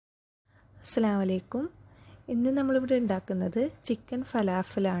അസ്സലാമു അലൈക്കും. ഇന്ന് നമ്മളിവിടെ ഉണ്ടാക്കുന്നത് ചിക്കൻ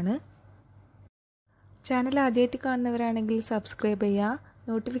ഫലാഫലാണ്. ചാനൽ ആദ്യമായിട്ട് കാണുന്നവരാണെങ്കിൽ സബ്സ്ക്രൈബ് ചെയ്യുക.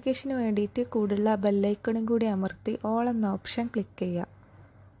 നോട്ടിഫിക്കേഷന് വേണ്ടിയിട്ട് കൂടുതലുള്ള ബെല്ലൈക്കണും കൂടി അമർത്തി ഓൾ എന്ന ഓപ്ഷൻ ക്ലിക്ക് ചെയ്യുക.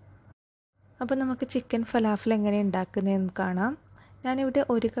 അപ്പോൾ നമുക്ക് ചിക്കൻ ഫലാഫൽ എങ്ങനെ ഉണ്ടാക്കുന്നതെന്ന് കാണാം. ഞാനിവിടെ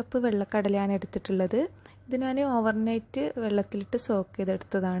 1 കപ്പ് വെള്ളക്കടലയാണ് എടുത്തിട്ടുള്ളത്. ഇത് ഞാൻ ഓവർനൈറ്റ് വെള്ളത്തിലിട്ട് സോക്ക്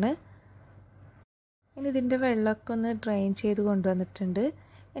ചെയ്തെടുത്തതാണ്. ഇനി ഇതിൻ്റെ വെള്ളമൊക്കെ ഒന്ന് ഡ്രെയിൻ ചെയ്ത് കൊണ്ടുവന്നിട്ടുണ്ട്.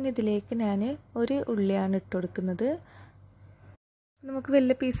 ഇനി ഇതിലേക്ക് ഞാൻ ഒരു ഉള്ളിയാണ് ഇട്ട് കൊടുക്കുന്നത്. നമുക്ക്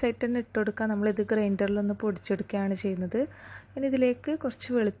വലിയ പീസായിട്ട് തന്നെ ഇട്ട് കൊടുക്കാം. നമ്മളിത് ഗ്രൈൻഡറിലൊന്ന് പൊടിച്ചെടുക്കുകയാണ് ചെയ്യുന്നത്. ഇനി ഇതിലേക്ക് കുറച്ച്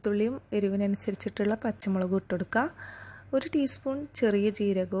വെളുത്തുള്ളിയും എരിവിനനുസരിച്ചിട്ടുള്ള പച്ചമുളകും ഇട്ട് കൊടുക്കുക. 1 ടീസ്പൂൺ ചെറിയ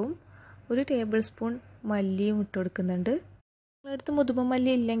ജീരകവും 1 ടേബിൾ സ്പൂൺ മല്ലിയും ഇട്ട് കൊടുക്കുന്നുണ്ട്. നിങ്ങളടുത്ത് മുതുമ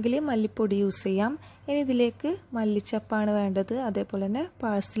മല്ലി ഇല്ലെങ്കിൽ മല്ലിപ്പൊടി യൂസ് ചെയ്യാം. ഇനി ഇതിലേക്ക് മല്ലിച്ചപ്പാണ് വേണ്ടത്. അതേപോലെ തന്നെ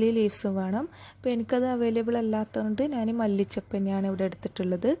പാഴ്സ്ലി ലീവ്സും വേണം. അപ്പോൾ എനിക്കത് അവൈലബിൾ അല്ലാത്തതുകൊണ്ട് ഞാൻ മല്ലിച്ചപ്പ് തന്നെയാണ് ഇവിടെ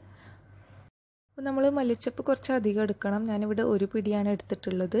എടുത്തിട്ടുള്ളത്. അപ്പോൾ നമ്മൾ മല്ലിച്ചപ്പ് കുറച്ച് അധികം എടുക്കണം. ഞാനിവിടെ 1 പിടിയാണ്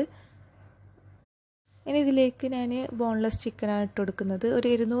എടുത്തിട്ടുള്ളത്. ഇനി ഇതിലേക്ക് ഞാൻ ബോൺലെസ് ചിക്കനാണ് ഇട്ട് കൊടുക്കുന്നത്. ഒരു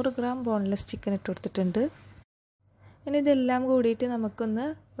 200 ഗ്രാം ബോൺലെസ് ചിക്കൻ ഇട്ട് കൊടുത്തിട്ടുണ്ട്. ഇനി ഇതെല്ലാം കൂടിയിട്ട് നമുക്കൊന്ന്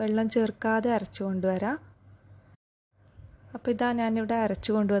വെള്ളം ചേർക്കാതെ അരച്ചു കൊണ്ടുവരാം. അപ്പോൾ ഇതാ ഞാനിവിടെ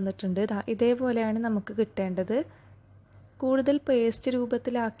അരച്ചു കൊണ്ടുവന്നിട്ടുണ്ട്. ഇതേപോലെയാണ് നമുക്ക് കിട്ടേണ്ടത്. കൂടുതൽ പേസ്റ്റ്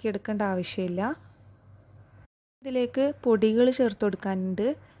രൂപത്തിലാക്കിയെടുക്കേണ്ട ആവശ്യമില്ല. ഇതിലേക്ക് പൊടികൾ ചേർത്ത് കൊടുക്കാനുണ്ട്.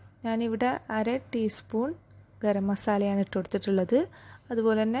 ഞാനിവിടെ 1/2 ടീസ്പൂൺ ഗരം മസാലയാണ് ഇട്ട് കൊടുത്തിട്ടുള്ളത്.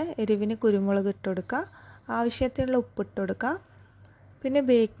 അതുപോലെ തന്നെ എരിവിന് കുരുമുളക് ഇട്ട് കൊടുക്കുക. ആവശ്യത്തിനുള്ള ഉപ്പ് ഇട്ട് കൊടുക്കുക. പിന്നെ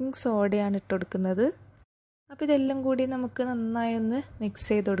ബേക്കിംഗ് സോഡയാണ് ഇട്ട് കൊടുക്കുന്നത്. അപ്പോൾ ഇതെല്ലാം കൂടി നമുക്ക് നന്നായി ഒന്ന് മിക്സ്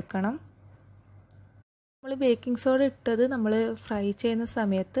ചെയ്ത് കൊടുക്കണം. നമ്മൾ ബേക്കിംഗ് സോഡ ഇട്ടത് നമ്മൾ ഫ്രൈ ചെയ്യുന്ന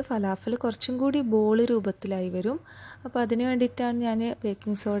സമയത്ത് ഫലാഫൽ കുറച്ചും കൂടി ബോൾ രൂപത്തിലായി വരും. അപ്പോൾ അതിന് വേണ്ടിയിട്ടാണ് ഞാൻ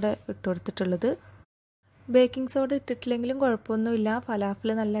ബേക്കിംഗ് സോഡ ഇട്ട് കൊടുത്തിട്ടുള്ളത്. ബേക്കിംഗ് സോഡ ഇട്ടിട്ടില്ലെങ്കിലും കുഴപ്പമൊന്നുമില്ല, ഫലാഫൽ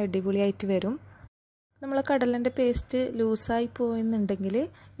നല്ല അടിപൊളിയായിട്ട് വരും. നമ്മൾ കടലൻ്റെ പേസ്റ്റ് ലൂസായി പോയെന്നുണ്ടെങ്കിൽ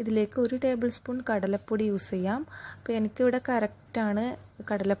ഇതിലേക്ക് 1 ടേബിൾ സ്പൂൺ കടലപ്പൊടി യൂസ് ചെയ്യാം. അപ്പോൾ എനിക്കിവിടെ കറക്റ്റാണ്,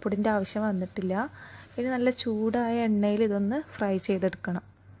 കടലപ്പൊടിൻ്റെ ആവശ്യം വന്നിട്ടില്ല. ഇനി നല്ല ചൂടായ എണ്ണയിൽ ഇതൊന്ന് ഫ്രൈ ചെയ്തെടുക്കണം.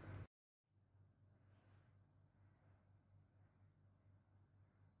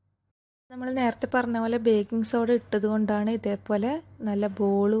 നമ്മൾ നേരത്തെ പറഞ്ഞ പോലെ ബേക്കിംഗ് സോഡ ഇട്ടത് കൊണ്ടാണ് ഇതേപോലെ നല്ല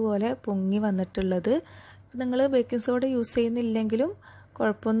ബോൾ പോലെ പൊങ്ങി വന്നിട്ടുള്ളത്. നിങ്ങൾ ബേക്കിംഗ് സോഡ യൂസ് ചെയ്യുന്നില്ലെങ്കിലും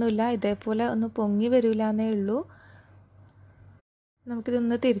കുഴപ്പമൊന്നുമില്ല, ഇതേപോലെ ഒന്ന് പൊങ്ങി വരില്ല എന്നേ ഉള്ളൂ.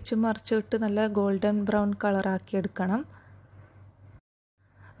 നമുക്കിതൊന്ന് തിരിച്ചു മറിച്ചിട്ട് നല്ല ഗോൾഡൻ ബ്രൗൺ കളറാക്കി എടുക്കണം.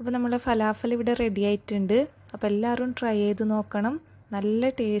 അപ്പോൾ നമ്മളെ ഫലാഫൽ ഇവിടെ റെഡി ആയിട്ടുണ്ട്. അപ്പോൾ എല്ലാവരും ട്രൈ ചെയ്ത് നോക്കണം, നല്ല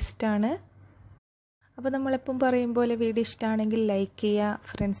ടേസ്റ്റാണ്. അപ്പോൾ നമ്മളെപ്പം പറയും പോലെ വീഡിയോ ഇഷ്ടമാണെങ്കിൽ ലൈക്ക് ചെയ്യുക,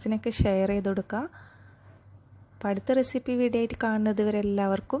 ഫ്രണ്ട്സിനൊക്കെ ഷെയർ ചെയ്ത് കൊടുക്കുക. അപ്പോൾ അടുത്ത റെസിപ്പി വീഡിയോ ആയിട്ട് കാണുന്നത് വരെ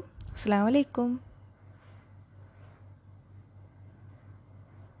എല്ലാവർക്കും അസ്സലാമു അലൈക്കും.